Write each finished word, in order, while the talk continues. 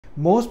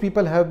Most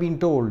people have been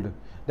told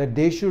that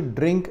they should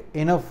drink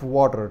enough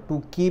water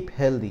to keep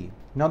healthy.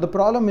 Now the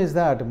problem is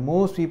that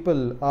most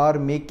people are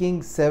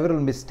making several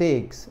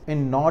mistakes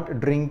in not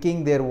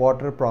drinking their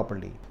water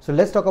properly. So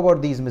let's talk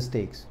about these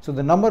mistakes. So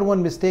the number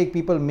one mistake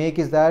people make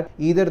is that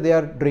either they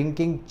are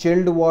drinking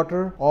chilled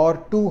water or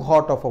too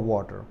hot of a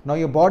water. Now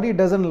your body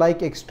doesn't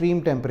like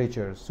extreme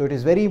temperatures. So it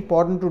is very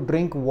important to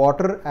drink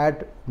water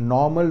at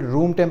normal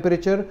room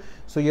temperature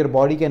so your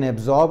body can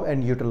absorb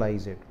and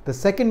utilize it. The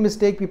second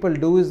mistake people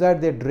do is that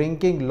they're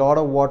drinking a lot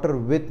of water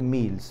with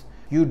meals.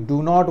 You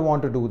do not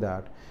want to do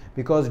that,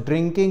 because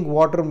drinking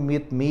water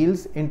with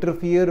meals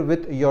interfere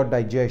with your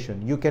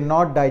digestion. You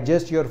cannot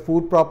digest your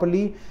food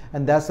properly,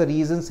 and that's the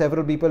reason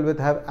several people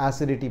have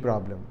acidity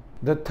problem.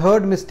 The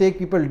third mistake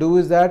people do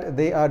is that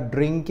they are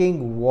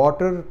drinking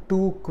water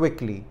too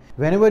quickly.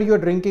 Whenever you are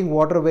drinking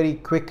water very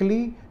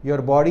quickly,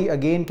 your body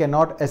again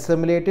cannot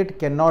assimilate it,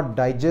 cannot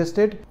digest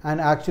it,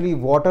 and actually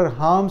water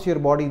harms your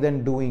body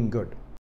than doing good.